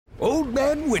Old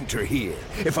Man Winter here.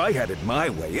 If I had it my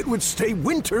way, it would stay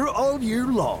winter all year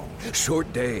long.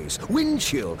 Short days, wind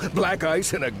chill, black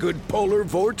ice, and a good polar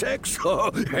vortex.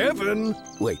 Oh, heaven.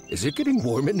 Wait, is it getting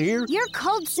warm in here? Your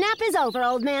cold snap is over,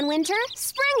 Old Man Winter.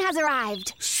 Spring has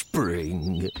arrived.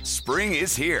 Spring. Spring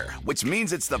is here, which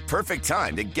means it's the perfect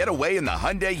time to get away in the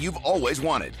Hyundai you've always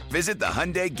wanted. Visit the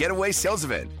Hyundai Getaway Sales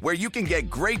Event, where you can get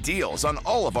great deals on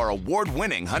all of our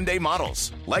award-winning Hyundai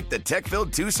models, like the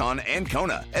tech-filled Tucson and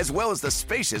Kona, as well as the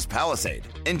spacious Palisade.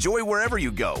 Enjoy wherever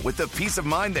you go with the peace of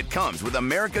mind that comes with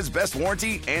America's best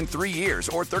warranty and 3 years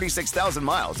or 36,000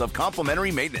 miles of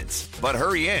complimentary maintenance. But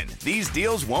hurry in, these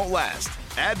deals won't last.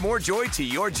 Add more joy to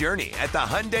your journey at the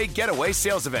Hyundai Getaway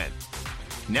Sales Event.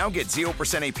 Now get 0%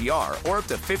 APR or up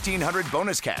to $1,500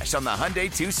 bonus cash on the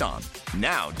Hyundai Tucson.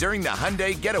 Now, during the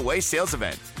Hyundai Getaway Sales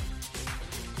Event.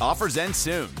 Offers end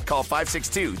soon. Call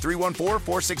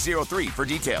 562-314-4603 for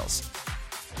details.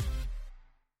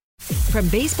 From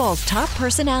baseball's top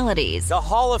personalities, the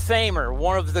Hall of Famer,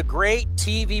 one of the great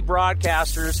TV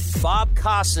broadcasters, Bob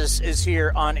Costas, is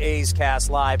here on A's Cast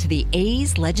Live. To the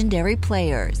A's legendary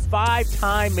players.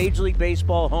 5-time Major League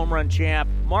Baseball home run champ,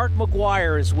 Mark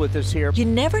McGwire, is with us here. You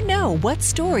never know what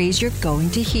stories you're going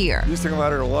to hear. We used to come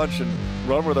out here to lunch and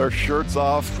run with our shirts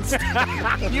off.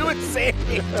 You would say.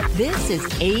 This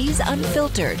is A's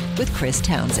Unfiltered with Chris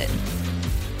Townsend.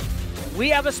 We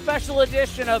have a special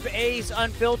edition of A's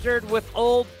Unfiltered with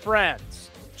old friends,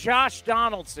 Josh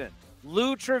Donaldson,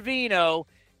 Lou Trevino,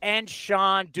 and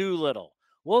Sean Doolittle.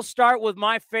 We'll start with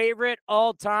my favorite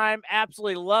all-time.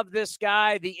 Absolutely love this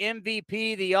guy, the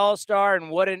MVP, the All-Star, and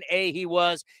what an A he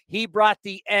was. He brought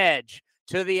the edge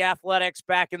to the Athletics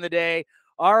back in the day.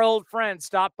 Our old friend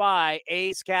stopped by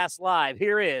A's Cast Live.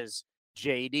 Here is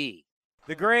JD.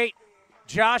 The great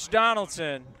Josh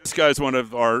Donaldson. This guy's one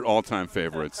of our all-time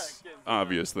favorites,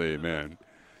 obviously, man.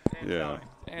 Yeah.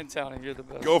 And Tony, you're the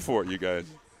best. Go for it, you guys.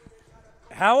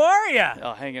 How are you?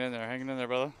 Oh, hanging in there,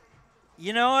 brother.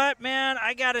 You know what, man?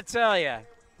 I got to tell you,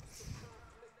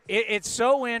 it's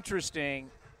so interesting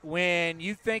when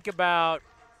you think about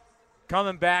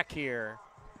coming back here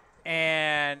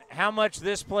and how much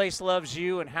this place loves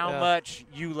you and how much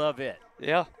you love it.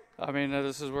 Yeah. I mean,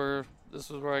 this is where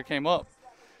I came up.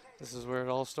 This is where it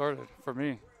all started for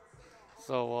me.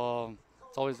 So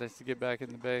it's always nice to get back in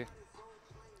the Bay.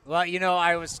 Well, you know,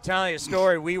 I was telling you a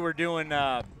story. We were doing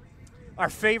our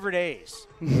favorite A's.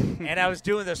 And I was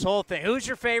doing this whole thing. Who's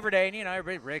your favorite A? And, you know,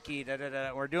 everybody, Ricky,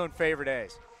 da-da-da. We're doing favorite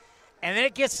A's. And then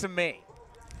it gets to me.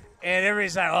 And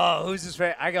everybody's like, oh, who's his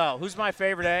favorite? I go, who's my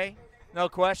favorite A? No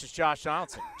question, it's Josh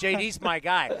Donaldson. JD's my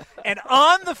guy. And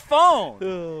on the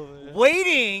phone,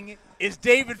 waiting is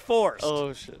David Forst.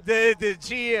 Oh, shit. The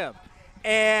GM.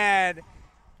 And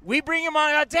we bring him on.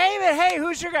 I go, David, hey,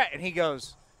 who's your guy? And he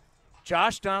goes,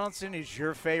 Josh Donaldson is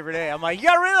your favorite A. I'm like, you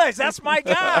got to realize that's my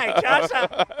guy, Josh.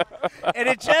 And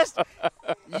it just,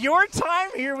 your time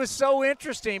here was so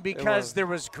interesting because there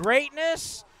was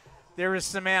greatness, there was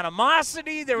some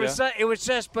animosity, there was, it was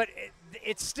just, but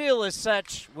it still is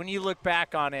such, when you look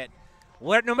back on it,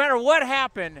 no matter what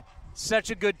happened, such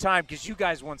a good time because you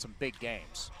guys won some big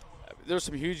games. There's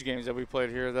some huge games that we played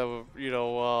here that were,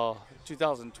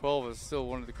 2012 is still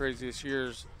one of the craziest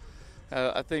years.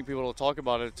 I think people will talk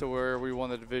about it to where we won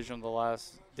the division on the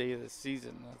last day of the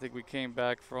season. I think we came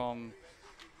back from,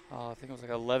 I think it was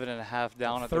like 11.5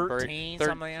 down at the break. 13,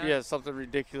 something like that? Yeah, something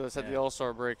ridiculous at the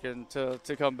All-Star break. And to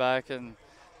come back and,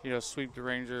 sweep the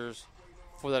Rangers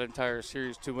for that entire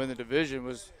series to win the division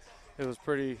was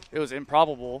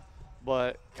improbable,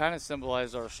 but kind of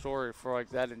symbolized our story for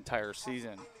like that entire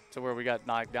season to where we got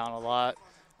knocked down a lot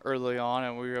early on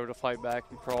and we were able to fight back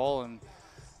and crawl and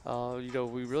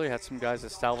we really had some guys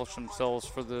establish themselves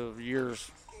for the years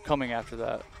coming after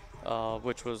that,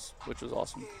 which was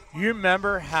awesome. You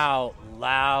remember how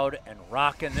loud and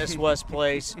rocking this was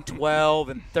place, 12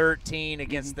 and 13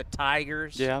 against the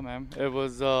Tigers? Yeah, man. It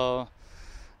was, you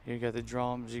got the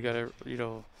drums, you got,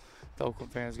 the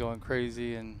Oakland fans going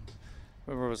crazy. And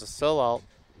remember it was a sellout,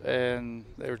 and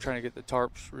they were trying to get the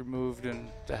tarps removed and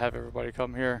to have everybody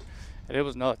come here. And it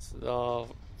was nuts.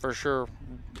 For sure,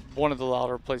 one of the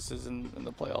louder places in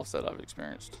the playoffs that I've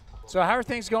experienced. So how are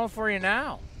things going for you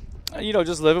now?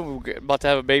 Just living. We're about to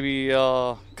have a baby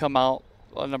come out,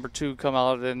 number 2 come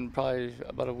out in probably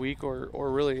about a week or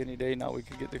really any day now we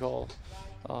could get the call.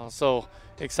 So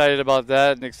excited about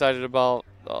that and excited about,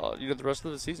 the rest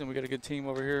of the season. We got a good team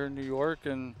over here in New York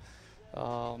and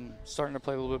starting to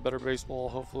play a little bit better baseball.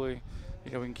 Hopefully,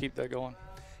 we can keep that going.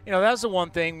 That was the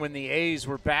one thing when the A's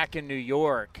were back in New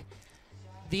York.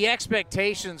 the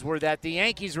expectations were that the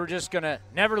Yankees were just going to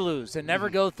never lose and never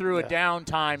go through a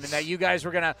downtime, and that you guys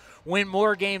were going to win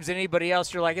more games than anybody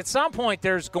else. You're like, at some point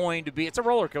there's going to be – it's a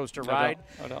roller coaster ride.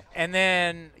 I know. And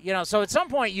then, so at some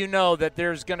point you know that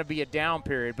there's going to be a down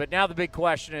period. But now the big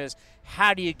question is,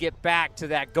 how do you get back to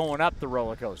that going up the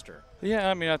roller coaster? Yeah,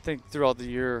 I mean, I think throughout the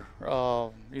year,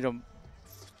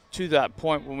 to that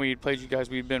point when we played you guys,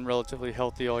 we've been relatively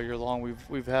healthy all year long.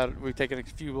 We've taken a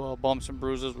few bumps and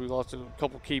bruises. We lost a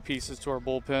couple key pieces to our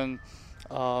bullpen.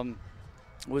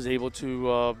 Was able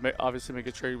to obviously make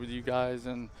a trade with you guys,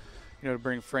 and to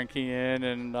bring Frankie in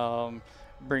and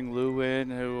bring Lou in,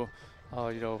 who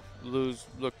Lou's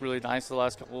looked really nice the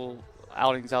last couple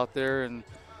outings out there, and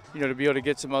to be able to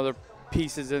get some other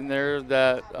pieces in there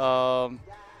that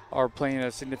are playing a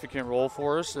significant role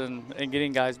for us, and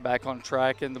getting guys back on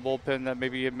track in the bullpen that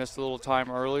maybe had missed a little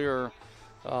time earlier,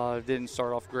 didn't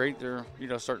start off great. They're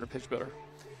starting to pitch better.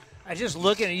 I just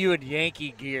looking at you in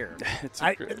Yankee gear. It's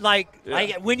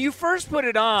when you first put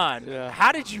it on,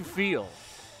 how did you feel?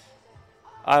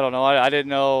 I don't know. I didn't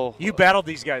know. You battled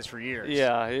these guys for years.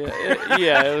 Yeah.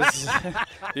 It was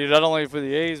not only for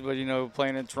the A's, but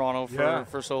playing in Toronto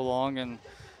for so long, and.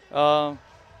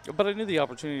 But I knew the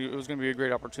opportunity. It was going to be a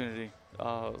great opportunity.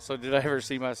 So did I ever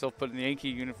see myself put in the Yankee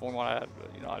uniform? I'd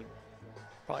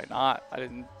probably not. I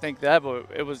didn't think that, but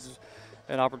it was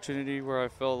an opportunity where I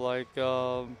felt like,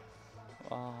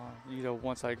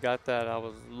 once I got that, I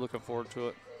was looking forward to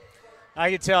it.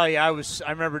 I can tell you, I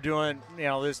remember doing,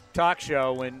 this talk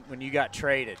show when you got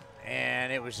traded,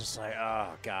 and it was just like, oh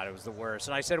God, it was the worst.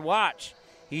 And I said, watch.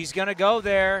 He's going to go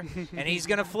there, and he's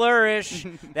going to flourish.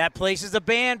 That place is a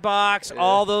bandbox. Yeah.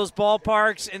 All those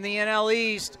ballparks in the NL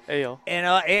East. AL. And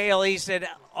AL East, and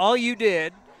all you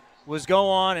did was go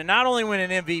on and not only win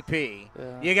an MVP,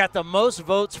 you got the most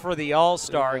votes for the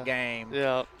All-Star game.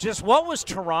 Yeah. Just what was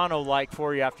Toronto like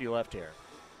for you after you left here?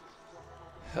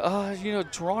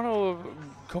 Toronto,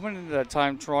 coming into that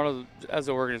time, Toronto as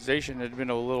an organization, it had been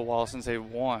a little while since they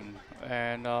won.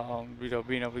 And,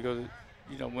 being able to go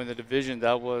win the division,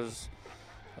 that was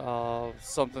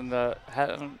something that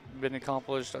hadn't been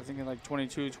accomplished, I think, in like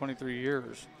 22, 23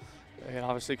 years. And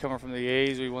obviously coming from the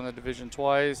A's, we won the division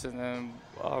twice, and then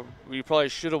we probably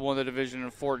should have won the division in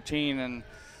 14, and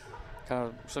kind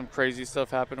of some crazy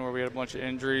stuff happened where we had a bunch of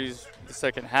injuries the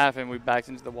second half, and we backed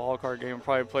into the wild card game and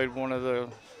probably played one of the,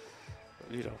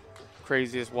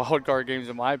 craziest wild card games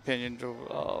in my opinion,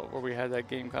 where we had that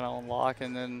game kind of on lock,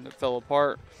 and then it fell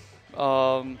apart.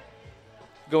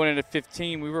 Going into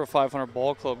 15, we were a 500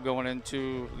 ball club going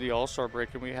into the All-Star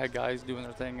break, and we had guys doing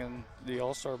their thing in the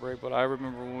All-Star break. But I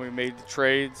remember when we made the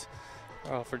trades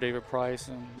for David Price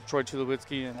and Troy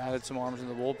Tulowitzki and added some arms in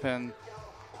the bullpen,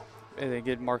 and then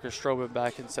get Marcus Stroman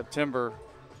back in September,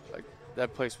 like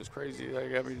that place was crazy.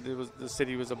 The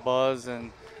city was abuzz,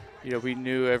 and we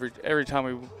knew every time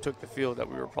we took the field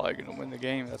that we were probably going to win the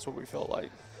game. That's what we felt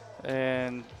like,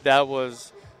 and that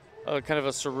was kind of a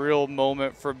surreal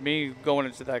moment for me going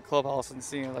into that clubhouse and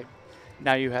seeing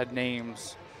now you had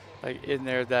names in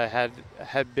there that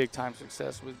had big time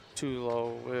success with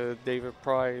Tulo, with David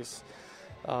Price,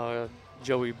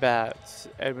 Joey Bats,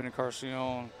 Edwin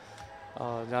Encarnacion.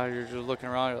 Now you're just looking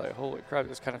around, you're like, holy crap,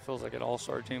 this kind of feels like an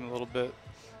all-star team a little bit.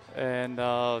 And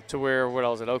to where when I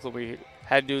was at Oakland, we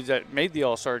had dudes that made the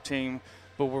all-star team,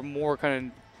 but were more kind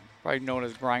of probably known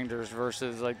as grinders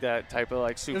versus that type of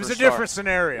superstar. It was a different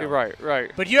scenario.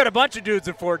 Right. But you had a bunch of dudes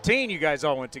in 14. You guys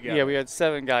all went together. Yeah, we had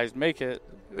 7 guys make it,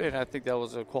 and I think that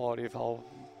was a quality of how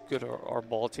good our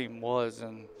ball team was.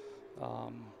 And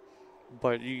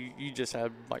but you just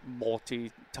had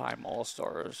multi-time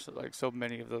all-stars, so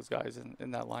many of those guys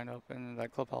in that lineup and in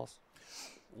that clubhouse.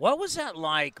 What was that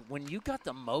like when you got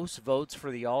the most votes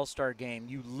for the All-Star game?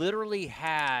 You literally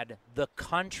had the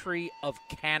country of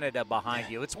Canada behind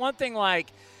you. It's one thing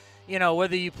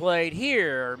whether you played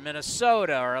here or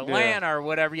Minnesota or Atlanta or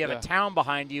whatever, you have a town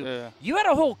behind you. Yeah. You had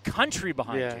a whole country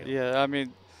behind you. Yeah. I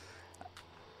mean,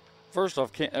 first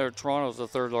off, Toronto is the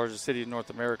 3rd largest city in North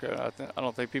America. I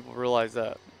don't think people realize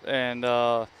that. And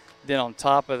then on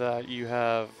top of that, you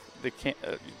have the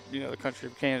country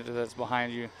of Canada that's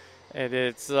behind you. And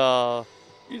it's, the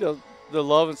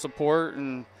love and support,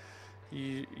 and,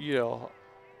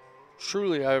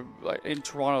 truly, in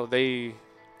Toronto, they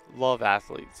love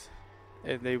athletes,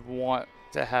 and they want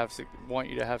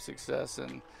you to have success,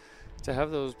 and to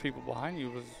have those people behind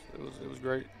you was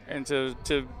great. And to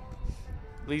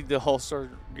lead the All-Star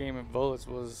game in votes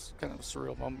was kind of a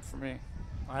surreal moment for me.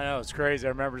 I know, it's crazy. I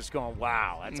remember just going,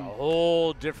 wow, that's a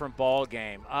whole different ball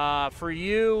game. For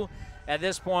you, at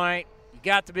this point,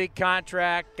 got the big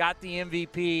contract, got the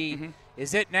MVP.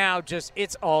 Is it now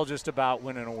it's all just about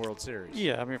winning a World Series?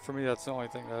 Yeah, I mean, for me, that's the only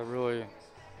thing that really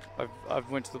I've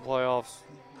went to the playoffs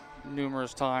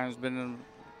numerous times, been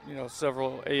in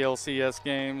several ALCS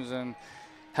games, and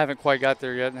haven't quite got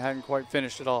there yet and hadn't quite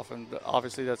finished it off. And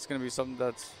obviously that's going to be something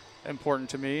that's important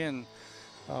to me, and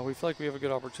we feel like we have a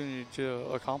good opportunity to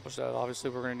accomplish that. Obviously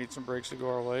we're going to need some breaks to go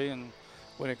our way, and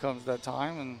when it comes to that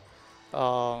time,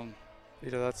 and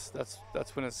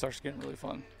that's when it starts getting really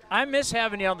fun. I miss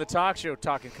having you on the talk show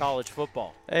talking college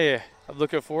football. Hey, I'm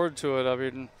looking forward to it. I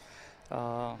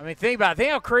mean, think about it.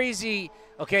 Think how crazy,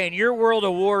 okay, in your world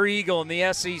of War Eagle and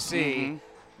the SEC,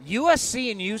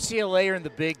 USC and UCLA are in the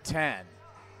Big Ten.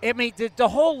 I mean, the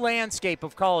whole landscape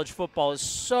of college football is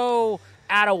so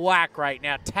out of whack right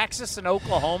now. Texas and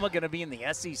Oklahoma going to be in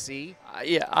the SEC?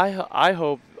 I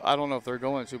hope – I don't know if they're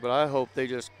going to, but I hope they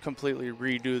just completely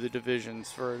redo the divisions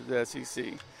for the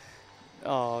SEC.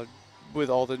 With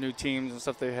all the new teams and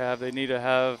stuff they have, they need to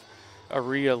have a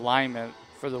realignment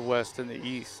for the West and the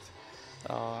East.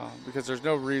 Because there's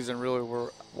no reason really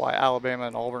why Alabama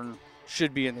and Auburn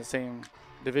should be in the same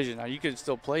division. Now, you could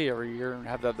still play every year and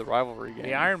have the rivalry game.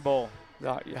 The Iron Bowl.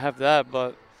 You have that,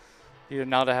 but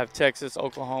now to have Texas,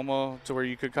 Oklahoma, to where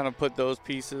you could kind of put those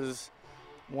pieces,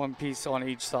 one piece on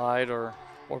each side, or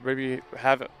maybe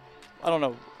have it. I don't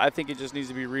know. I think it just needs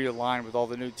to be realigned with all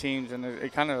the new teams, and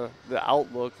it kind of the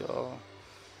outlook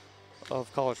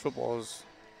of college football is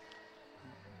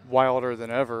wilder than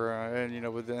ever,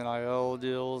 and with the NIL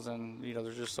deals, and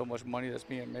there's just so much money that's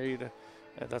being made,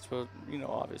 and that's what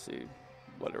obviously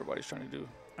what everybody's trying to do.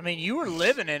 I mean, you were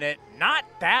living in it not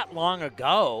that long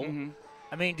ago.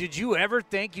 I mean, did you ever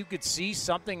think you could see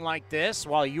something like this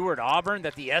while you were at Auburn,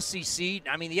 that the SEC –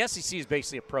 I mean, the SEC is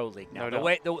basically a pro league now.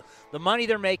 The money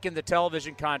they're making, the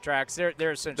television contracts,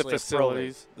 they're essentially a pro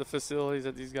league. The facilities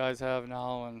that these guys have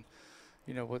now, and,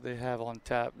 what they have on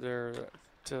tap there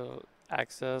to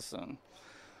access. And,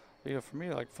 for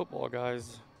me, like football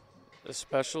guys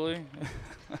especially,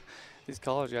 these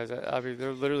college guys, I mean,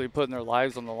 they're literally putting their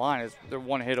lives on the line. They're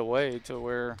one hit away to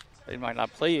where they might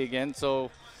not play again. So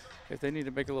if they need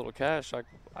to make a little cash,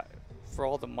 for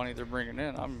all the money they're bringing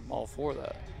in, I'm all for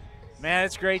that. Man,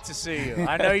 it's great to see you.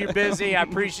 I know you're busy. I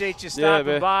appreciate you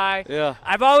stopping by. Yeah.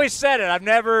 I've always said it.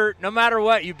 No matter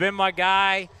what, you've been my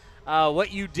guy.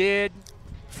 What you did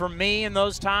for me in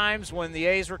those times when the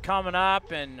A's were coming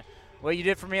up, and what you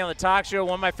did for me on the talk show.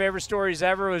 One of my favorite stories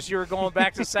ever was you were going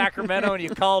back to Sacramento and you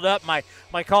called up. My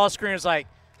call screen was like,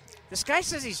 this guy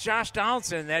says he's Josh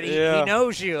Donaldson, that he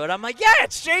knows you. And I'm like, yeah,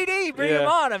 it's JD. Bring him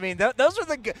on. I mean, those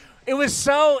were it was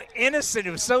so innocent.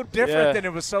 It was so different, and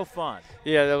it was so fun.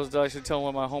 Yeah, that was actually telling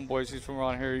one of my homeboys. He's from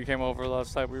around here. He came over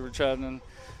last night. We were chatting, and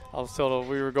I was told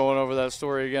we were going over that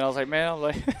story again. I was like,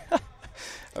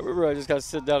 I remember I just got to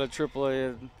sit down at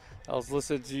AAA, and I was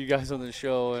listening to you guys on the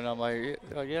show, and I'm like,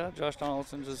 yeah, Josh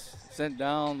Donaldson just sent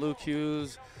down. Luke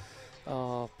Hughes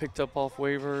picked up off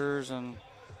waivers, and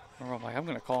I'm like, I'm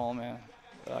going to call him, man.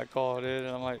 I called it,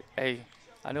 and I'm like, hey,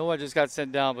 I know I just got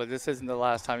sent down, but this isn't the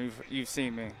last time you've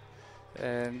seen me.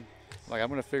 And I'm like, I'm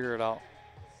going to figure it out.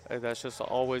 And that's just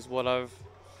always what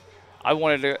I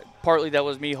wanted to – partly that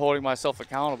was me holding myself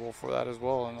accountable for that as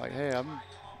well. And like, hey,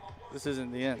 this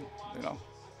isn't the end,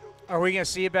 Are we going to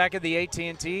see you back at the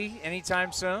AT&T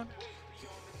anytime soon?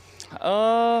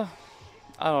 I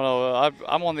don't know.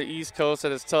 I'm on the East Coast,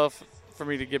 and it's tough for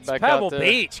me to get back out there. Pebble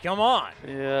Beach, come on.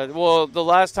 Yeah, well, the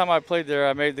last time I played there,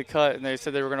 I made the cut, and they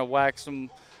said they were going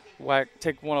to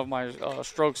take one of my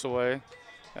strokes away.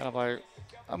 And I'm like,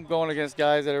 I'm going against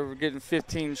guys that are getting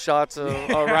 15 shots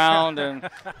around, and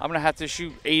I'm going to have to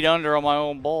shoot 8 under on my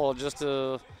own ball just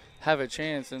to have a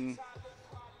chance, and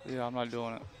I'm not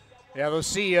doing it. Yeah, those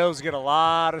CEOs get a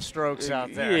lot of strokes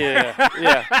out there.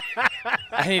 Yeah.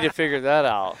 I need to figure that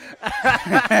out.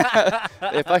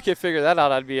 If I could figure that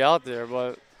out, I'd be out there.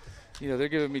 But, they're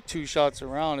giving me 2 shots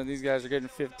around, and these guys are getting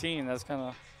 15. That's kind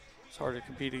of hard to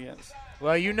compete against.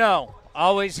 Well,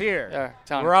 always here.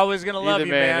 Yeah, we're always going to love you,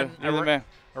 man. You're the man.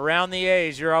 Around the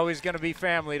A's, you're always going to be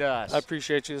family to us. I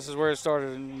appreciate you. This is where it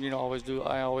started, and,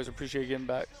 I always appreciate getting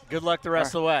back. Good luck the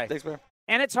rest of the way. Thanks, man.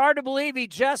 And it's hard to believe he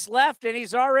just left and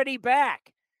he's already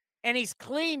back. And he's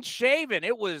clean shaven.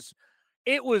 It was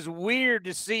weird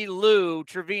to see Lou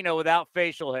Trivino without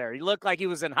facial hair. He looked like he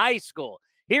was in high school.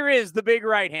 Here is the big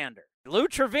right-hander. Lou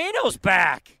Trivino's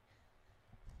back.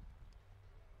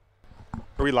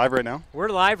 Are we live right now? We're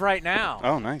live right now.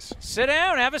 Oh, nice. Sit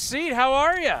down, have a seat. How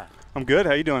are you? I'm good.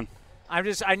 How you doing?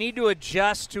 I need to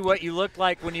adjust to what you looked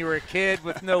like when you were a kid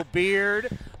with no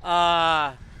beard.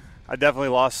 I definitely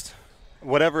lost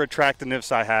whatever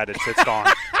attractiveness I had. It's gone.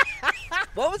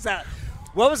 What was that?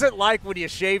 What was it like when you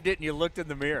shaved it and you looked in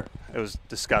the mirror? It was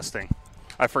disgusting.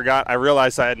 I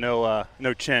realized I had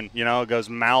no chin. It goes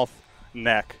mouth,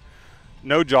 neck,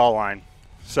 no jawline.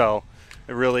 So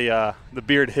it really, the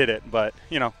beard hit it, but,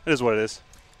 it is what it is.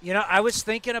 I was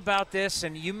thinking about this,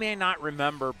 and you may not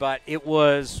remember, but it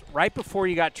was right before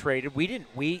you got traded.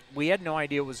 We had no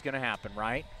idea what was going to happen,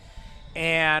 right?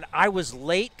 And I was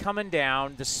late coming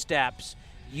down the steps.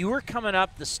 You were coming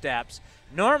up the steps.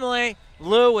 Normally,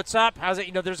 Lou, what's up? How's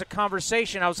it? There's a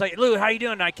conversation. I was like, Lou, how you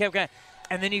doing? And I kept going.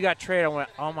 And then you got traded. I went,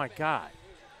 oh, my God.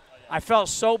 I felt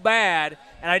so bad,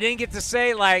 and I didn't get to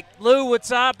say, like, Lou,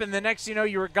 what's up? And the next,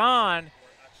 you were gone.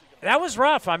 That was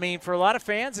rough. I mean, for a lot of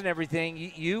fans and everything,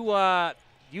 you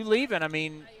leaving. I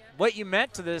mean, what you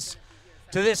meant to this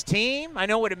team. I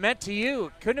know what it meant to you.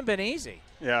 It couldn't have been easy.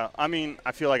 Yeah, I mean,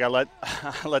 I feel like I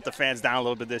let the fans down a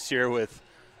little bit this year with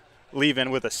leaving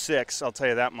with a 6. I'll tell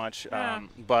you that much. Yeah.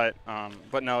 But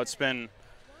no, it's been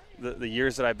the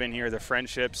years that I've been here, the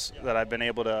friendships that I've been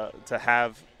able to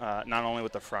have, not only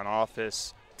with the front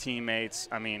office, teammates.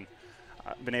 I mean,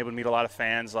 I've been able to meet a lot of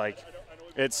fans. Like,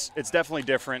 it's definitely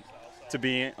different to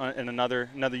be in another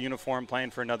uniform playing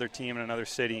for another team in another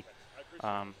city.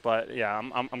 But yeah,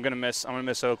 I'm gonna miss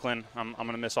Oakland. I'm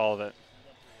gonna miss all of it.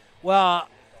 Well,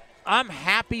 I'm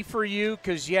happy for you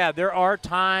because there are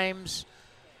times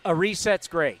a reset's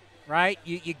great, right?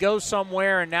 You go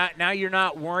somewhere and now you're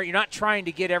not worried. You're not trying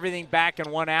to get everything back in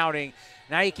one outing.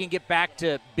 Now you can get back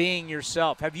to being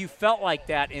yourself. Have you felt like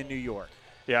that in New York?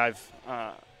 Yeah,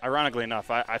 I've. Ironically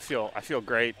enough, I feel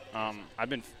great. I've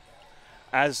been,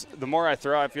 as the more I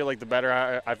throw, I feel like the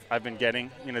better I've been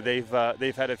getting. They've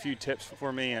had a few tips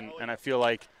for me, and I feel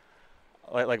like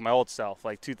my old self,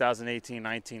 like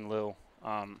 2018-19 Lou.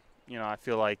 I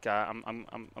feel like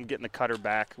I'm getting the cutter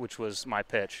back, which was my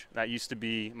pitch. That used to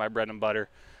be my bread and butter.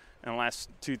 In the last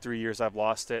 2-3 years, I've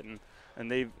lost it,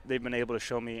 and they've been able to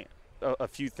show me a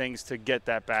few things to get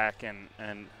that back,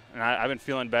 and I've been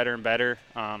feeling better and better.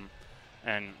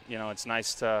 And it's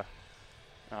nice to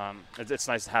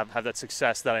have that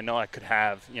success that I know I could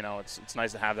have. It's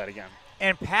nice to have that again.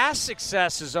 And past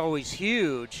success is always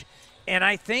huge. And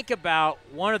I think about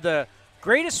one of the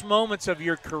greatest moments of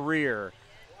your career,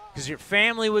 because your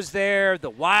family was there, the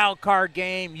wild card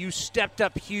game, you stepped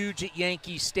up huge at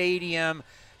Yankee Stadium.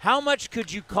 How much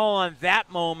could you call on that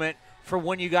moment for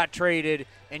when you got traded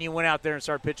and you went out there and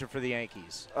started pitching for the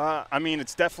Yankees? I mean,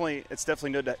 it's definitely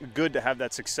good to have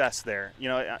that success there.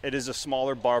 It is a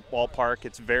smaller ballpark.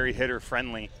 It's very hitter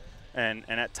friendly, and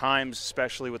at times,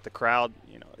 especially with the crowd,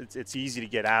 it's easy to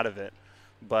get out of it.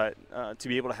 But to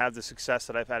be able to have the success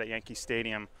that I've had at Yankee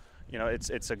Stadium,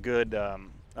 it's a good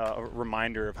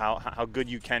reminder of how good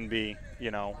you can be.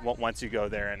 Once you go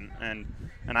there, and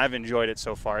I've enjoyed it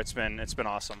so far. It's been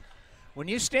awesome. When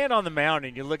you stand on the mound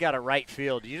and you look out at right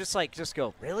field, do you just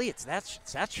go, really? It's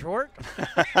that short?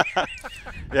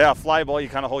 Yeah, fly ball, you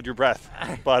kind of hold your breath.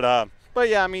 But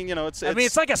yeah, I mean,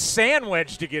 it's like a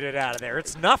sandwich to get it out of there.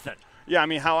 It's nothing. Yeah, I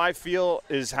mean, how I feel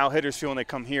is how hitters feel when they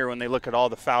come here, when they look at all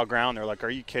the foul ground. They're like, are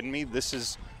you kidding me? This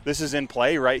is in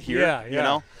play right here.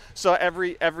 Yeah. So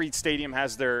every stadium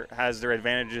has their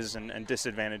advantages and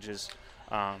disadvantages.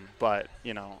 But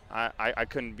I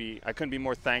couldn't be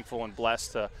more thankful and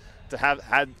blessed to have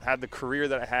had the career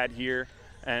that I had here,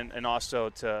 and also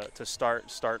to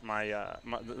start my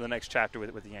the next chapter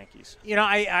with the Yankees.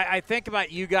 I think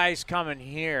about you guys coming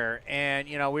here, and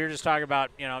we were just talking about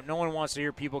no one wants to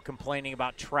hear people complaining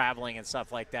about traveling and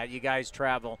stuff like that. You guys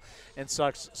travel in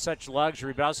such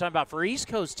luxury, but I was talking about for East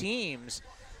Coast teams,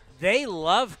 they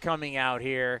love coming out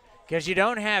here because you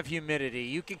don't have humidity.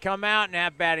 You can come out and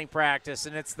have batting practice,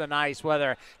 and it's the nice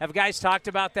weather. Have guys talked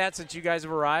about that since you guys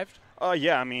have arrived?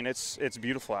 Yeah, I mean, it's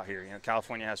beautiful out here.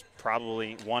 California has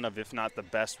probably one of, if not the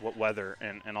best weather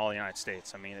in all the United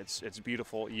States. I mean, it's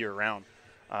beautiful year-round.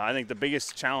 I think the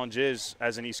biggest challenge is,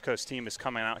 as an East Coast team, is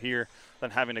coming out here,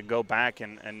 then having to go back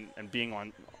and being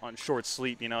on short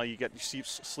sleep. You get your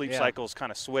sleep cycles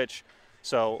kind of switch.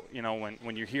 So,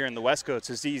 when you're here in the West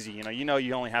Coast, it's easy.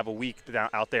 You only have a week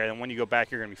out there, and when you go back,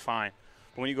 you're going to be fine.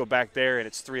 But when you go back there and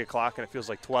it's 3 o'clock and it feels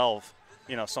like 12,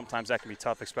 sometimes that can be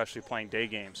tough, especially playing day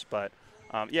games. But,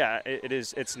 it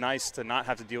is. It's nice to not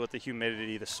have to deal with the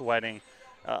humidity, the sweating.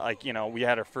 We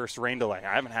had our first rain delay.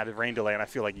 I haven't had a rain delay in I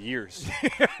feel like years,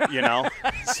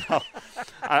 So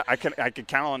I could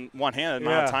count on one hand the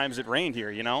amount of times it rained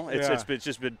here, It's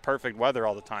just been perfect weather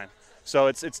all the time. So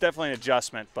it's definitely an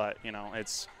adjustment, but,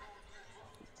 it's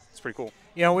pretty cool.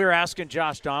 We were asking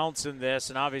Josh Donaldson this,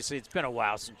 and obviously it's been a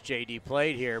while since JD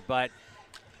played here, but,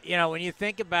 when you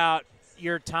think about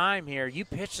your time here, you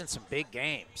pitched in some big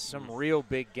games, some real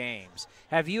big games.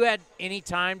 Have you had any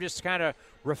time just to kind of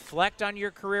reflect on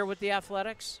your career with the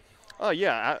Athletics? Oh,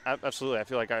 yeah, absolutely. I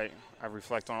feel like I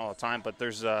reflect on it all the time. But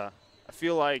there's I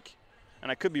feel like,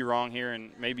 and I could be wrong here,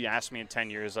 and maybe ask me in 10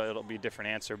 years, it'll be a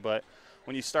different answer. But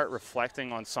when you start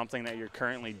reflecting on something that you're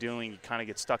currently doing, you kind of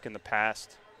get stuck in the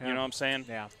past. Yeah. You know what I'm saying?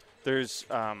 Yeah. There's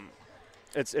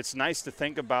it's nice to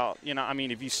think about, I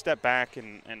mean, if you step back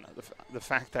and the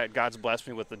fact that God's blessed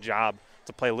me with the job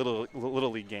to play a little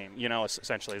league game,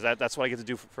 essentially, that's what I get to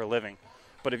do for a living.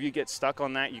 But if you get stuck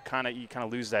on that, you kind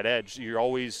of lose that edge. You're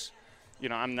always,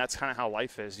 that's kind of how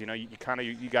life is. You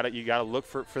gotta look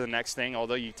for the next thing.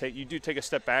 Although you do take a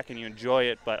step back and you enjoy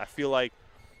it, but I feel like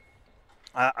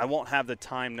I won't have the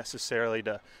time necessarily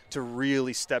to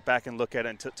really step back and look at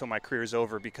it until my career's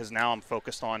over, because now I'm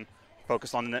focused on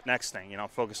the next thing.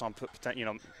 Focused on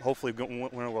hopefully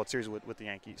win a World Series with the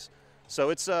Yankees. So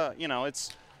it's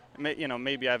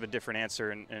maybe I have a different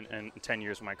answer in 10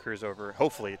 years when my career's over.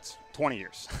 Hopefully it's 20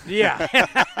 years. Yeah.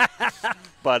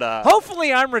 But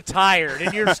hopefully I'm retired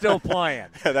and you're still playing.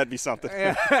 Yeah, that'd be something.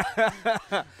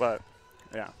 But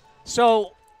yeah.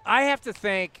 So I have to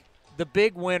think the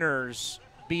big winners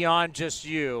beyond just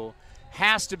you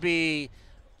has to be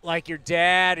like your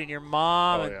dad and your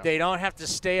mom. Oh, yeah. They don't have to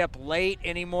stay up late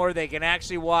anymore. They can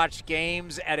actually watch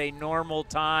games at a normal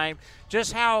time.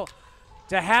 Just how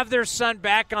to have their son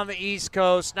back on the East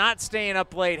Coast, not staying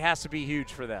up late, has to be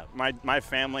huge for them. My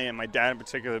family and my dad in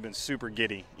particular have been super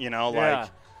giddy. Yeah. Like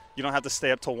you don't have to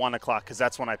stay up till 1 o'clock because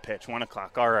that's when I pitch. 1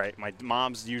 o'clock. All right. My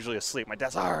mom's usually asleep. My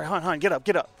dad's, all right, hon, get up.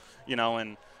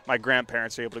 And my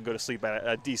grandparents are able to go to sleep at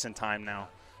a decent time now.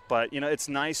 But, it's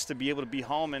nice to be able to be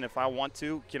home. And if I want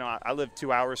to, I live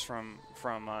 2 hours from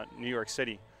New York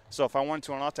City. So if I wanted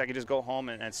to on off day, I could just go home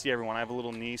and see everyone. I have a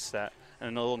little niece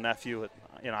and a little nephew.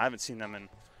 I haven't seen them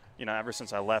in, ever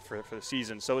since I left for the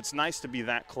season. So it's nice to be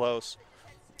that close.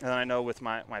 And I know with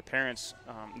my parents,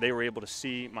 they were able to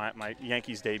see my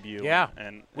Yankees debut. Yeah,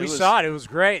 and we saw it. It was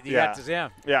great. Yeah.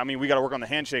 I mean, we got to work on the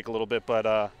handshake a little bit,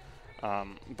 but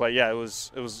yeah, it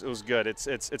was good.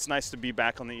 It's nice to be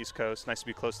back on the East Coast. Nice to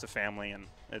be close to family, and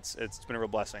it's been a real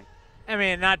blessing. I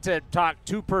mean, not to talk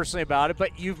too personally about it,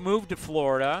 but you've moved to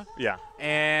Florida. Yeah.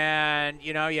 And,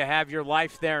 you have your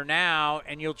life there now,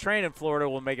 and you'll train in Florida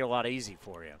will make it a lot easy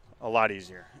for you. A lot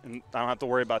easier. And I don't have to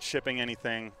worry about shipping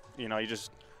anything. You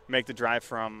just make the drive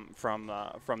from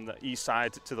the east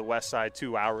side to the west side,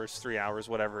 2 hours, 3 hours,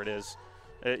 whatever it is.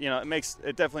 It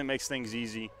definitely makes things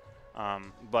easy.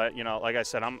 But, like I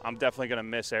said, I'm definitely going to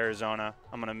miss Arizona.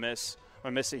 I'm going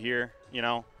to miss it here,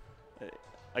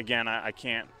 Again, I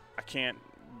can't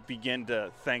begin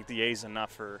to thank the A's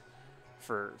enough for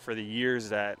the years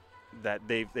that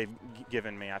they've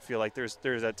given me. I feel like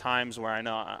there's at times where I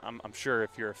know I'm sure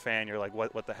if you're a fan, you're like,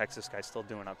 what the heck's this guy still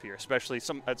doing up here? Especially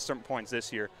at certain points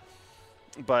this year.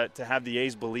 But to have the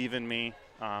A's believe in me,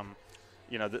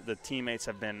 the teammates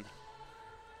have been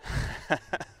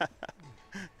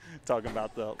talking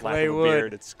about the lack of a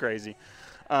beard. It's crazy.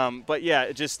 But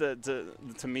yeah, just to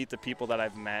meet the people that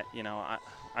I've met,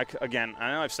 again,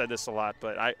 I know I've said this a lot,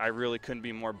 but I really couldn't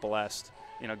be more blessed.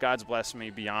 God's blessed me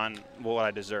beyond what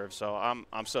I deserve. So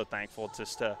I'm so thankful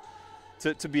just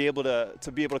to be able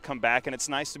to come back, and it's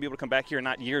nice to be able to come back here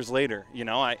not years later.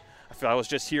 I feel I was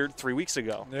just here 3 weeks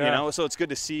ago. Yeah. So it's good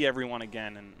to see everyone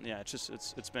again, and yeah,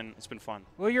 it's been fun.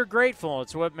 Well, you're grateful.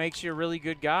 It's what makes you a really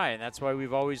good guy, and that's why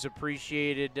we've always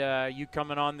appreciated you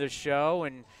coming on this show.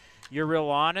 And you're real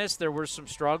honest. There were some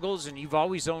struggles, and you've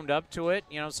always owned up to it.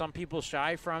 Some people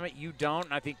shy from it. You don't,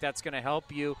 and I think that's going to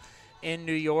help you in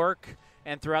New York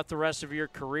and throughout the rest of your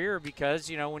career because,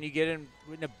 when you get in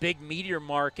a big media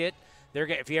market,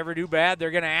 if you ever do bad,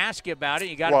 they're going to ask you about it.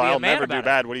 You got to be a man about it. I'll never do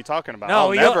bad. What are you talking about?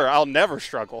 No, I'll never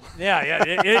struggle.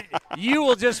 Yeah. You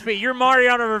will just be. You're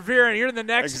Mariano Rivera, and you're the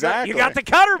next. Exactly. You got the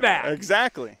cutter back.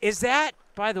 Exactly. Is that,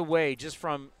 by the way, just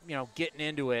from getting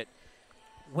into it,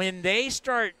 when they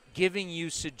start giving you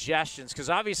suggestions, because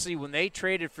obviously when they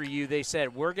traded for you, they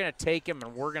said, we're going to take him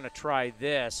and we're going to try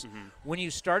this. Mm-hmm. When you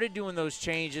started doing those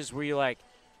changes, were you like,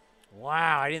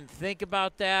 wow, I didn't think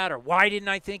about that, or why didn't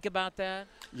I think about that?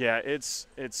 Yeah, it's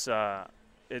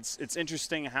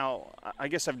interesting how I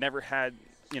guess I've never had,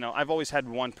 I've always had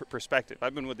one perspective.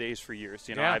 I've been with the A's for years.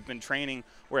 I've been training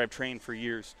where I've trained for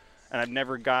years, and I've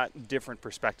never got different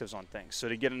perspectives on things. So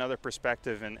to get another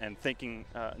perspective and thinking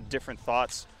different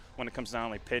thoughts when it comes to not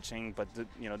only pitching but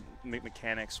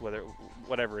mechanics,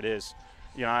 whatever it is,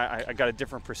 I got a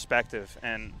different perspective.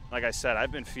 And like I said,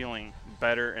 I've been feeling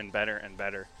better and better and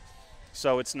better.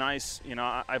 So it's nice,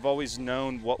 I've always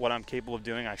known what I'm capable of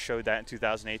doing. I showed that in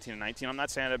 2018 and 19. I'm not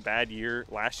saying I had a bad year.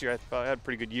 Last year I thought I had a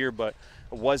pretty good year, but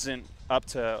it wasn't up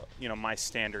to, my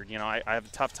standard. I have a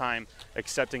tough time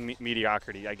accepting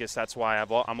mediocrity. I guess that's why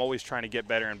I'm always trying to get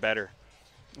better and better.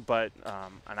 But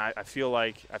and I feel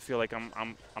like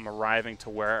I'm arriving to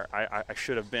where I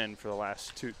should have been for the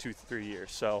last 3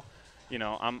 years. So,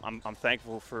 I'm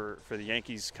thankful for the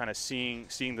Yankees kind of seeing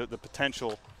the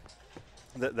potential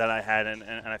that I had,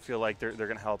 and I feel like they're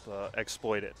going to help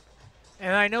exploit it.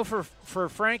 And I know for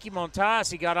Frankie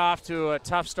Montas, he got off to a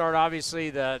tough start. Obviously,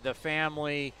 the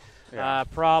family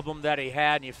problem that he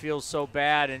had, and you feel so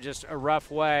bad in just a rough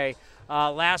way.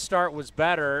 Last start was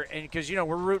better, and because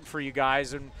we're rooting for you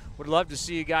guys and would love to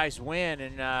see you guys win,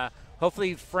 and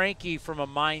hopefully Frankie, from a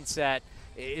mindset,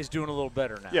 is doing a little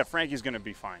better now. Yeah, Frankie's going to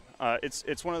be fine.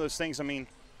 It's one of those things. I mean,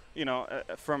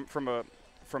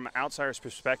 from an outsider's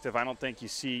perspective, I don't think you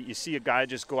see a guy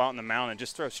just go out on the mound and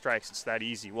just throw strikes. It's that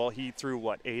easy. Well, he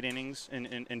threw 8 innings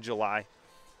in July,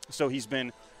 so he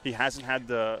hasn't had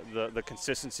the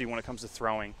consistency when it comes to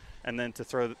throwing, and then to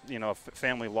throw a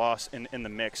family loss in the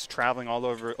mix, traveling all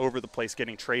over the place,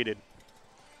 getting traded.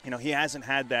 He hasn't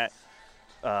had that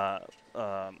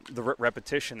the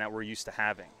repetition that we're used to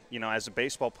having. As a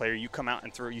baseball player, you come out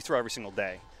and throw every single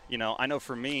day. I know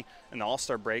for me in the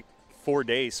All-Star break, 4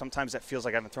 days, sometimes that feels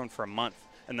like I haven't thrown for a month.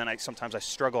 And then sometimes I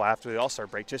struggle after the All-Star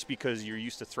break just because you're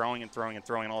used to throwing, and all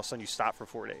of a sudden you stop for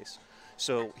 4 days.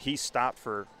 So he stopped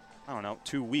for,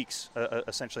 2 weeks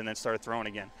essentially, and then started throwing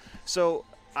again. So,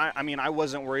 I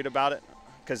wasn't worried about it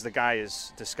because the guy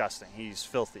is disgusting. He's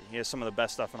filthy. He has some of the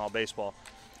best stuff in all baseball.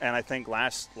 And I think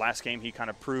last game he kind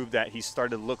of proved that he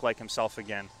started to look like himself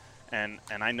again. And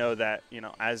I know that,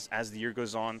 as the year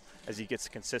goes on, as he gets the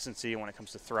consistency when it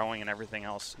comes to throwing and everything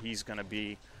else, he's going to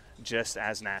be just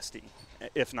as nasty,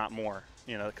 if not more,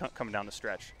 coming down the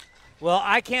stretch. Well,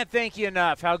 I can't thank you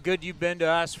enough how good you've been to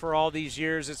us for all these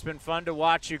years. It's been fun to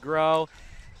watch you grow.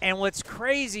 And what's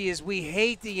crazy is we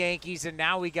hate the Yankees, and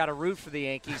now we got to root for the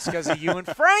Yankees because of you and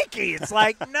Frankie. It's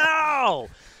like, no.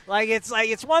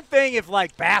 It's one thing if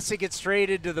Bassett gets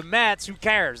traded to the Mets. Who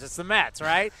cares? It's the Mets,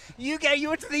 right? You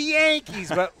went to the Yankees,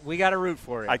 but we got to root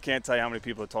for you. I can't tell you how many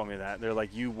people have told me that. They're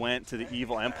like, you went to the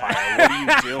evil empire. What are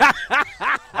you doing?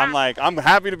 I'm like, I'm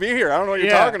happy to be here. I don't know what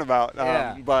you're talking about.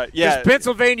 But yeah, because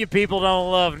Pennsylvania people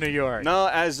don't love New York. No,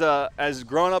 as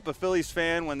growing up a Phillies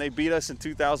fan, when they beat us in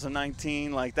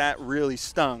 2019, that really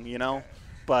stung,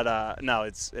 But no,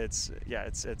 it's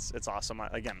awesome.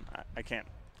 I can't.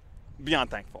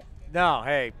 Beyond thankful. No,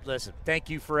 hey, listen, thank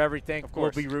you for everything. Of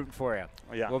course. We'll be rooting for you.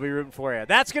 Yeah. We'll be rooting for you.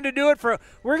 That's going to do it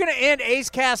we're going to end A's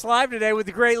Cast Live today with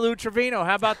the great Lou Trivino.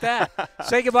 How about that?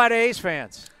 Say goodbye to A's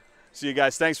fans. See you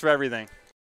guys. Thanks for everything.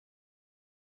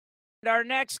 Our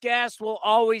next guest will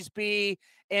always be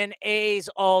an A's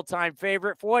all-time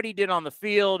favorite for what he did on the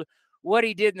field, what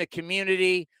he did in the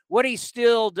community, what he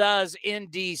still does in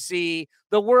D.C.,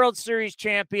 the World Series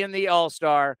champion, the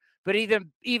All-Star. But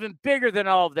even bigger than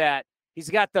all of that, he's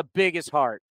got the biggest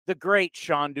heart, the great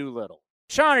Sean Doolittle.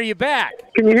 Sean, are you back?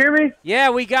 Can you hear me? Yeah,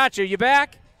 we got you. You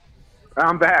back?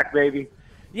 I'm back, baby.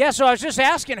 Yeah, so I was just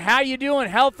asking, how you doing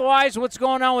health-wise? What's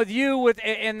going on with you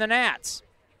in the Nats?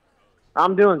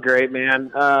 I'm doing great,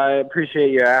 man. I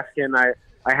appreciate you asking. I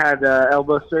had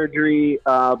elbow surgery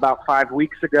about 5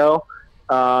 weeks ago,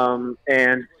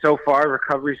 and so far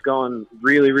recovery's going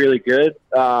really, really good.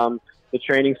 The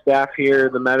training staff here,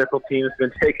 the medical team has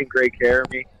been taking great care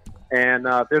of me. And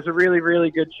there's a really,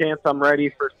 really good chance I'm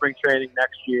ready for spring training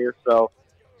next year. So,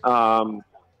 at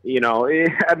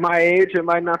my age, it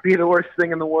might not be the worst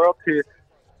thing in the world to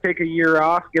take a year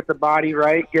off, get the body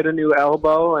right, get a new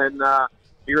elbow, and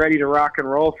be ready to rock and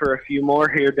roll for a few more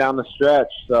here down the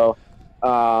stretch. So,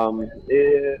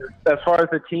 as far as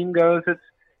the team goes,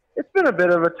 it's been a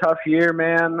bit of a tough year,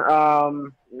 man.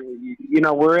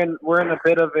 We're in a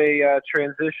bit of a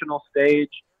transitional stage.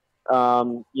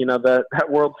 That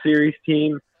World Series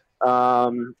team,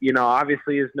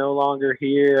 obviously is no longer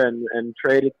here and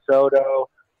traded Soto.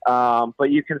 But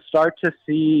you can start to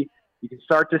see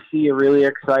a really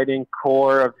exciting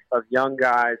core of young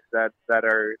guys that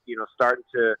are, starting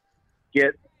to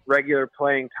get regular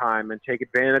playing time and take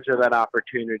advantage of that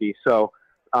opportunity. So,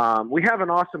 we have an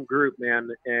awesome group, man,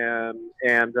 and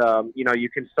you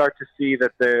can start to see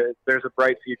that there's a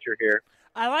bright future here.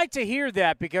 I like to hear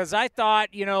that because I thought,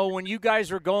 when you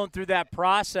guys were going through that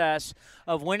process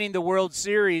of winning the World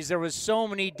Series, there was so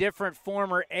many different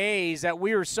former A's that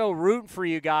we were so rooting for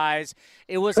you guys.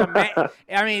 It was I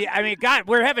mean, God,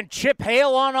 we're having Chip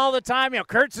Hale on all the time.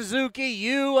 Kurt Suzuki,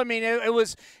 you. I mean, it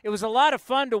was a lot of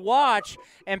fun to watch,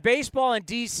 and baseball in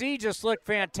D.C. just looked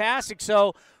fantastic.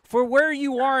 So for where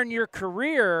you are in your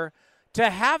career, to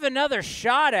have another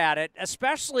shot at it,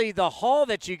 especially the haul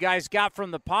that you guys got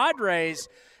from the Padres,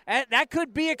 that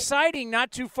could be exciting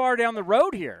not too far down the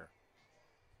road here.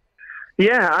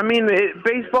 Yeah, I mean,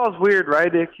 baseball's weird,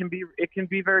 right? It can be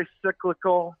very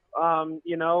cyclical, and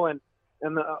the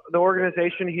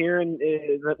organization here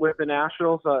with the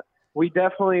Nationals, we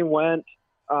definitely went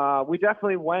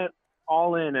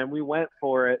all in, and we went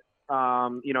for it,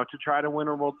 to try to win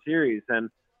a World Series. And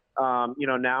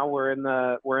now we're in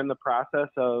the process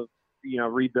of,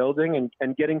 rebuilding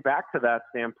and getting back to that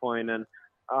standpoint. And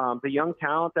the young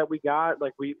talent that we got,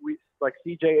 like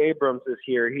CJ Abrams is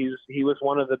here. He was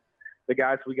one of the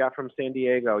guys we got from San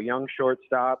Diego, young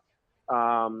shortstop.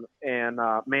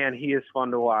 Man, he is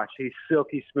fun to watch. He's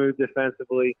silky smooth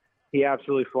defensively. He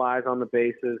absolutely flies on the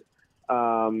bases.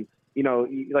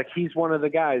 He's one of the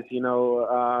guys,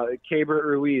 Keibert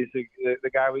Ruiz, the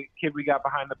kid we got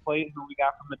behind the plate, who we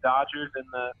got from the Dodgers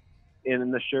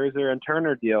in the Scherzer and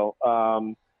Turner deal.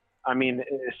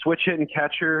 Switch hitting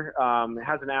catcher,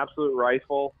 has an absolute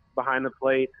rifle behind the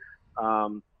plate.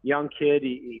 Young kid,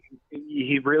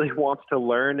 he really wants to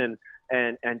learn and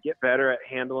get better at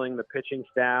handling the pitching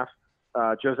staff.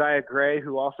 Josiah Gray,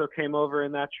 who also came over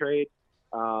in that trade.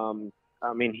 He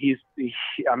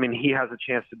has a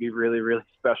chance to be really, really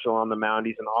special on the mound.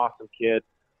 He's an awesome kid.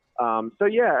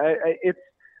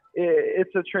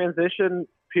 It's a transition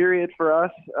period for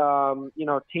us.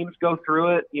 Teams go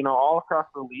through it, all across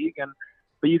the league,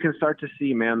 but you can start to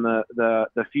see, man,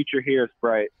 the future here is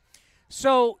bright.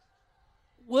 So,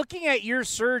 looking at your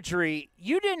surgery,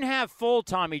 you didn't have full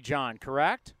Tommy John,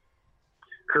 correct?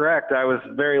 Correct. I was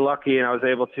very lucky, and I was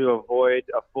able to avoid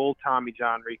a full Tommy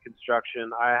John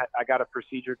reconstruction. I got a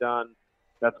procedure done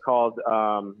that's called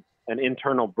an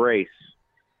internal brace.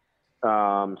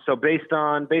 So based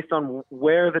on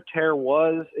where the tear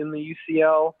was in the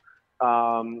UCL,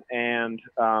 and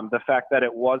the fact that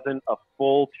it wasn't a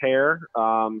full tear,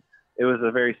 it was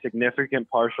a very significant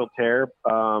partial tear,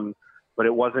 but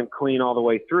it wasn't clean all the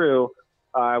way through.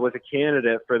 I was a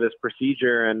candidate for this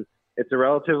procedure, and it's a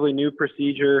relatively new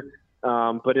procedure,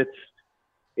 but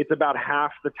it's about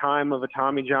half the time of a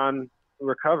Tommy John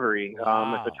recovery.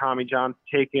 Wow. If a Tommy John's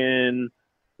taken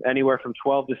anywhere from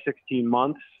 12 to 16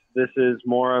 months, this is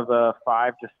more of a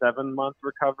 5 to 7 month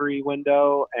recovery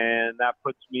window, and that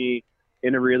puts me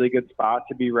in a really good spot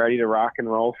to be ready to rock and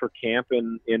roll for camp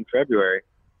in February.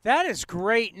 That is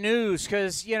great news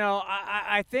because,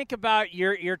 I think about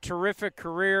your terrific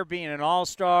career being an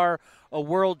all-star, a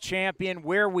world champion,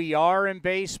 where we are in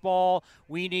baseball.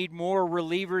 We need more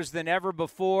relievers than ever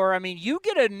before. I mean, you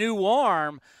get a new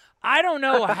arm. I don't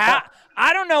know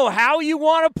how you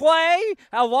want to play,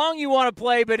 how long you want to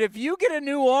play, but if you get a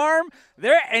new arm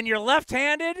there and you're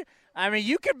left-handed, I mean,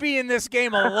 you could be in this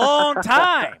game a long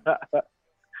time.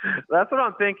 That's what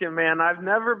I'm thinking, man. I've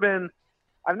never been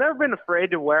afraid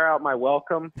to wear out my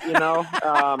welcome,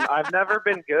 I've never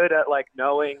been good at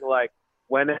knowing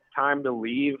when it's time to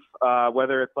leave,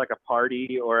 whether it's a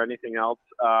party or anything else.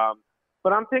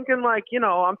 But I'm thinking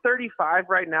I'm 35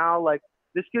 right now.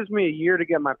 This gives me a year to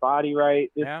get my body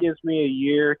right. This gives me a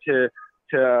year to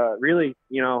really,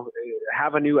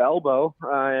 have a new elbow.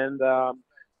 I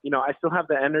still have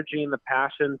the energy and the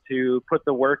passion to put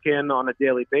the work in on a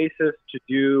daily basis, to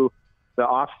do the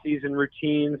off-season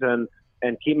routines and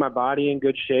keep my body in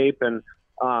good shape. And,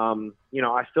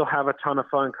 I still have a ton of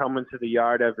fun coming to the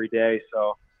yard every day.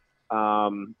 So,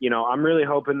 I'm really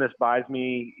hoping this buys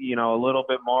me, a little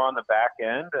bit more on the back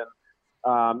end. And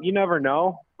you never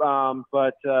know.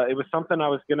 But it was something I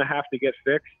was going to have to get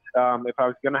fixed if I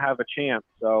was going to have a chance.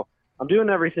 So I'm doing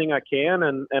everything I can,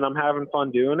 and I'm having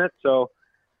fun doing it. So,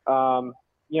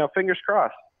 fingers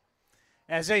crossed.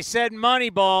 As they said in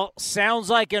Moneyball, sounds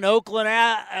like an Oakland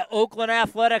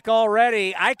Athletic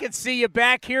already. I could see you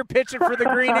back here pitching for the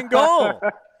green and gold.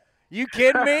 You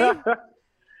kidding me?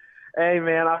 Hey,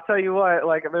 man, I'll tell you what.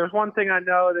 There's one thing I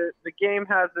know, that the game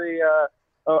has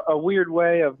a weird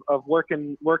way of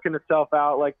working itself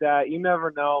out like that. You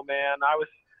never know, man.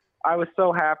 I was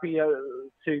so happy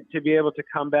to be able to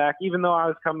come back, even though I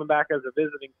was coming back as a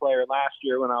visiting player last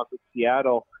year when I was with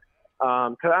Seattle.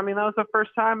 That was the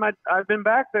first time I've been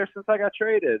back there since I got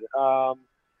traded.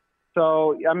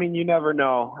 You never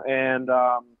know. And,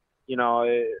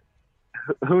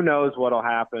 who knows what'll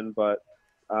happen. But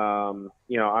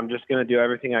I'm just going to do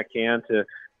everything I can to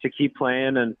keep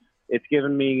playing. And it's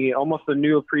given me almost a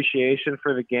new appreciation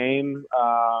for the game,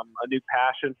 a new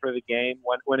passion for the game.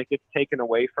 When it gets taken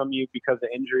away from you because of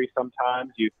injury,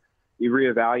 sometimes you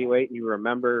reevaluate and you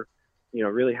remember,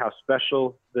 really how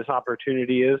special this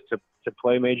opportunity is to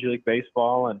play Major League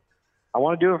Baseball. And I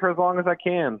want to do it for as long as I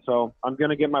can. So I'm going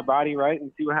to get my body right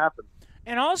and see what happens.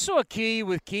 And also a key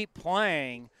with keep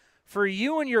playing for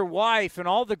you and your wife and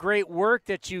all the great work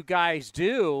that you guys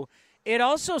do, it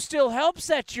also still helps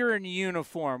that you're in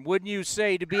uniform, wouldn't you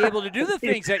say, to be able to do the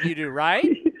things that you do, right?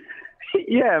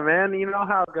 Yeah, man. You know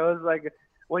how it goes. Like,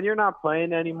 when you're not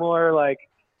playing anymore, like,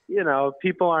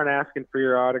 people aren't asking for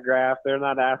your autograph. They're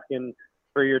not asking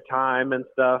for your time and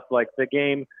stuff. Like, the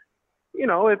game,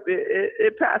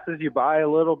 it passes you by a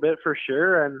little bit for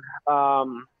sure. And,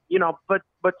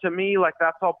 but to me, like,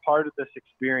 that's all part of this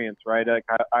experience, right? Like,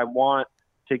 I want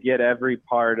to get every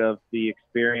part of the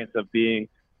experience of being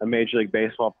a Major League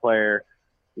Baseball player.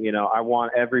 I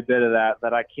want every bit of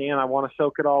that I can. I want to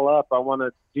soak it all up. I want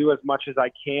to do as much as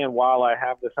I can while I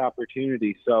have this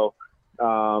opportunity. So,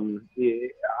 for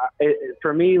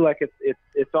me, like,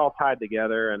 it's all tied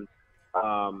together. And,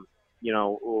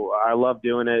 I love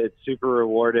doing it. It's super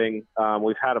rewarding.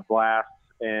 We've had a blast.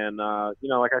 And,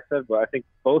 like I said, but I think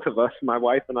both of us, my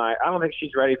wife and I don't think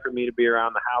she's ready for me to be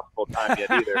around the house full time yet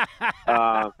either.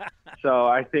 So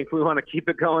I think we want to keep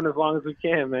it going as long as we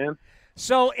can, man.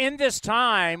 So in this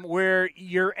time where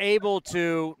you're able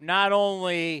to not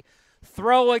only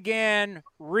throw again,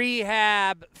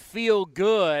 rehab, feel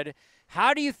good,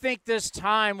 how do you think this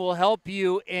time will help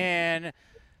you in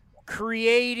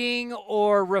creating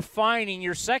or refining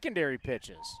your secondary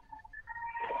pitches?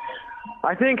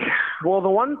 I think, well, the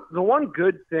one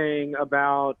good thing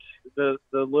about the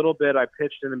little bit I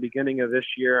pitched in the beginning of this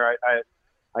year,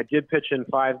 I did pitch in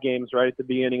 5 games right at the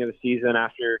beginning of the season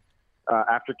after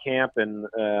camp, and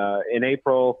in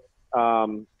April,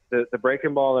 the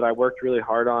breaking ball that I worked really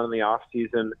hard on in the off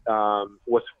season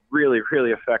was really,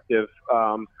 really effective,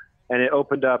 and it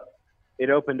opened up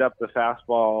the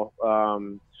fastball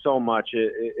so much.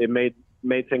 It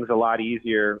made things a lot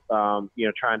easier,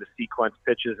 trying to sequence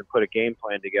pitches and put a game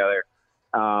plan together.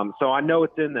 So I know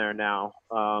it's in there now.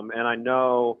 And I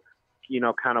know,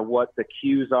 kind of what the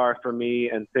cues are for me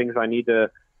and things I need to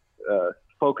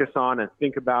focus on and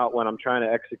think about when I'm trying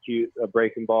to execute a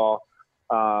breaking ball.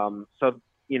 So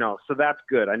that's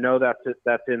good. I know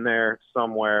that's in there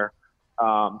somewhere.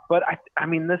 But I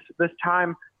mean, this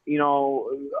time,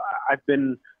 I've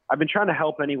been trying to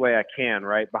help any way I can,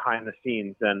 right, behind the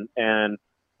scenes, and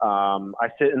I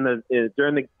sit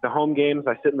during the home games.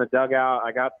 I sit in the dugout.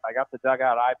 I got the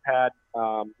dugout iPad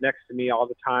next to me all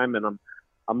the time, and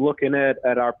I'm looking at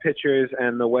our pitchers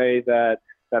and the way that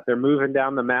they're moving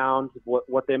down the mound,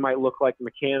 what they might look like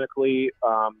mechanically,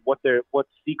 what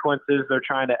sequences they're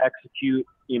trying to execute,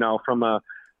 from a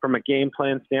game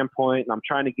plan standpoint, and I'm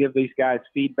trying to give these guys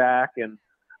feedback and.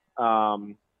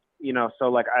 So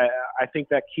like I think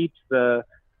that keeps the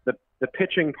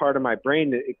pitching part of my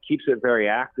brain, it keeps it very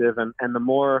active. And the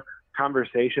more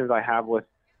conversations I have with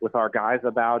our guys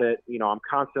about it, I'm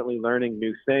constantly learning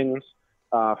new things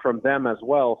from them as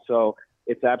well. So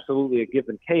it's absolutely a give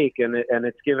and take. And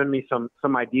it's given me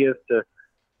some ideas to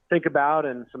think about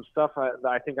and some stuff that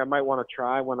I think I might want to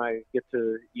try when I get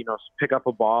to, pick up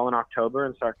a ball in October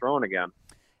and start throwing again.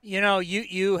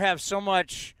 You have so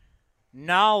much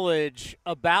knowledge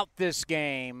about this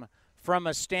game from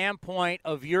a standpoint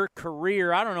of your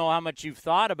career. I don't know how much you've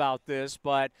thought about this,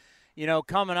 but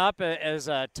coming up as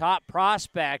a top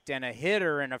prospect and a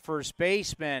hitter and a first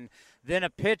baseman, then a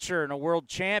pitcher and a world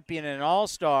champion and an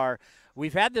all-star,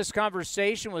 we've had this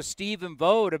conversation with Stephen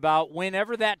Vogt about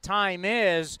whenever that time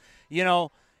is,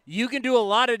 you can do a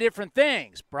lot of different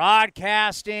things,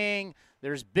 broadcasting,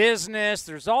 there's business,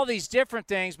 there's all these different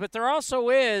things, but there also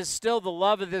is still the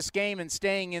love of this game and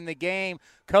staying in the game,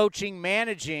 coaching,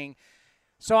 managing.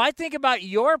 So I think about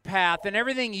your path and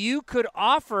everything you could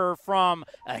offer from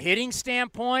a hitting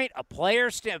standpoint, a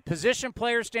position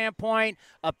player standpoint,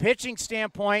 a pitching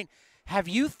standpoint. Have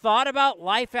you thought about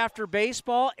life after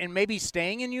baseball and maybe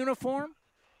staying in uniform?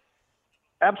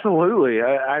 Absolutely.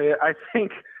 I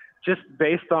think just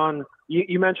based on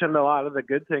you mentioned a lot of the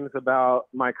good things about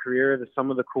my career,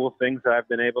 some of the cool things that I've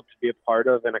been able to be a part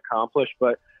of and accomplish.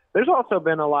 But there's also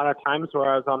been a lot of times where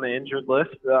I was on the injured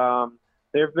list.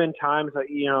 There have been times that,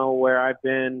 where I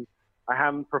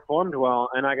haven't performed well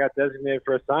and I got designated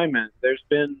for assignment. There's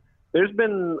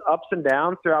been ups and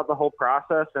downs throughout the whole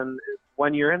process. And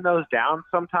when you're in those downs,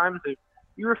 sometimes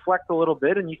you reflect a little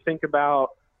bit and you think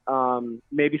about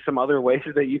maybe some other ways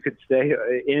that you could stay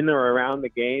in or around the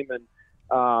game. And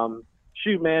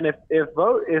shoot, man, if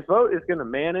Vogt is going to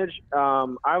manage,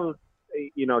 I would,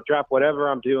 drop whatever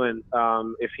I'm doing.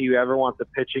 If he ever wants a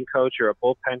pitching coach or a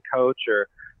bullpen coach or,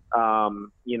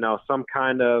 some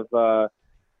kind of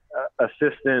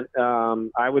assistant,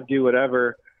 I would do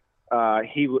whatever.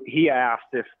 He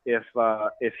asked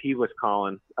if he was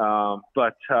calling,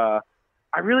 but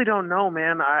I really don't know,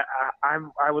 man.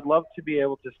 I would love to be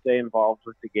able to stay involved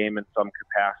with the game in some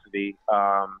capacity,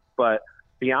 but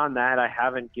beyond that, I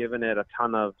haven't given it a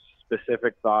ton of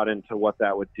specific thought into what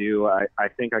that would do. I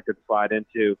think I could slide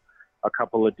into a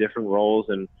couple of different roles,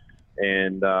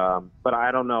 but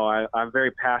I don't know. I'm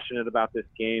very passionate about this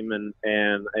game, and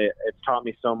it's taught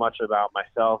me so much about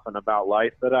myself and about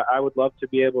life that I would love to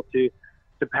be able to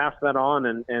pass that on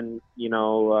and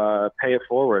pay it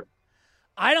forward.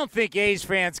 I don't think A's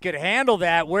fans could handle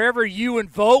that. Wherever you and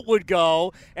Vogt would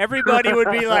go, everybody would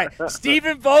be like,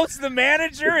 Stephen Vogt's the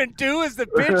manager and Dew is the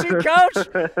pitching coach?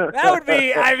 That would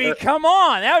be, come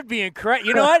on. That would be incredible.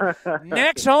 You know what?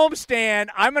 Next homestand,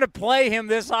 I'm going to play him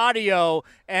this audio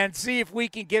and see if we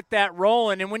can get that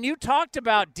rolling. And when you talked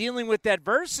about dealing with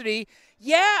adversity,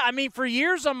 for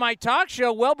years on my talk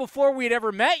show, well before we'd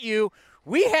ever met you,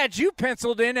 we had you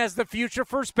penciled in as the future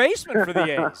first baseman for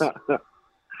the A's.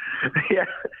 Yeah,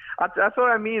 that's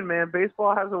what I mean, man.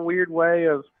 Baseball has a weird way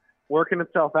of working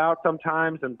itself out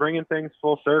sometimes and bringing things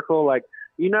full circle. Like,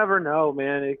 you never know,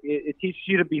 man. It teaches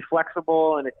you to be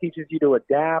flexible, and it teaches you to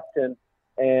adapt, and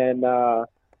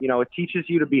it teaches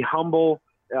you to be humble.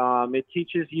 It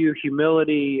teaches you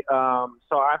humility.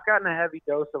 So I've gotten a heavy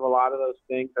dose of a lot of those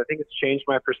things. I think it's changed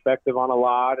my perspective on a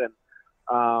lot,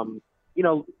 and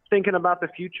thinking about the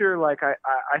future, like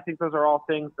I think those are all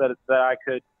things that I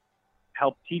could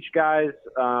help teach guys,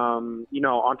 on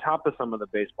top of some of the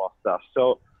baseball stuff.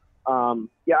 So, I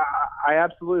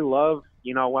absolutely love,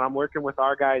 when I'm working with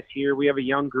our guys here, we have a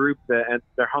young group and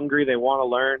they're hungry. They want to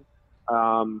learn.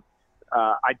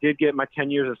 I did get my 10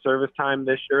 years of service time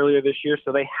earlier this year,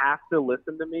 so they have to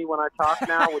listen to me when I talk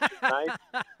now, which is nice.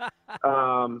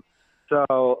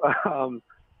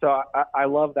 So I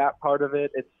love that part of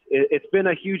it. It's been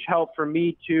a huge help for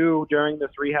me too during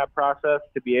this rehab process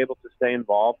to be able to stay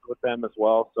involved with them as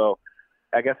well. So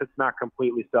I guess it's not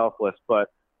completely selfless, but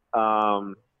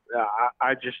I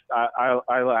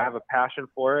have a passion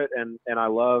for it, and I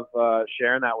love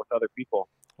sharing that with other people.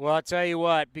 Well, I'll tell you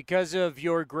what, because of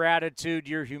your gratitude,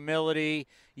 your humility,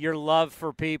 your love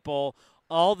for people,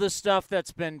 all the stuff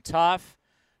that's been tough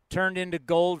turned into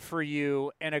gold for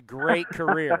you and a great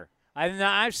career.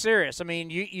 I'm serious. I mean,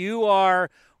 you are,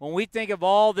 when we think of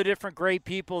all the different great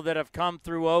people that have come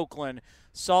through Oakland,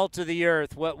 salt of the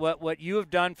earth, what you have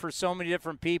done for so many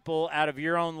different people out of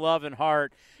your own love and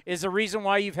heart is the reason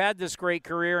why you've had this great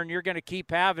career, and you're going to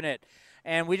keep having it.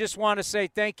 And we just want to say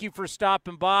thank you for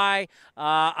stopping by.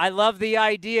 I love the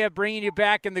idea of bringing you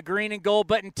back in the green and gold.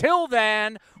 But until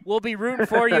then, we'll be rooting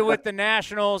for you with the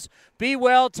Nationals. Be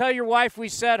well. Tell your wife we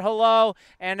said hello.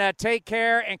 And take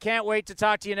care, and can't wait to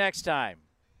talk to you next time.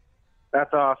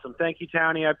 That's awesome. Thank you,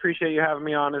 Townie. I appreciate you having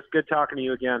me on. It's good talking to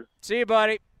you again. See you,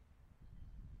 buddy.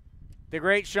 The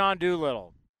great Sean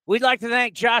Doolittle. We'd like to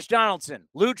thank Josh Donaldson,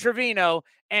 Lou Trevino,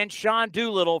 and Sean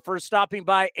Doolittle for stopping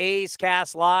by A's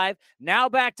Cast Live. Now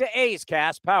back to A's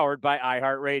Cast, powered by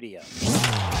iHeartRadio.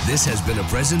 This has been a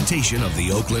presentation of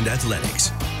the Oakland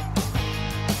Athletics.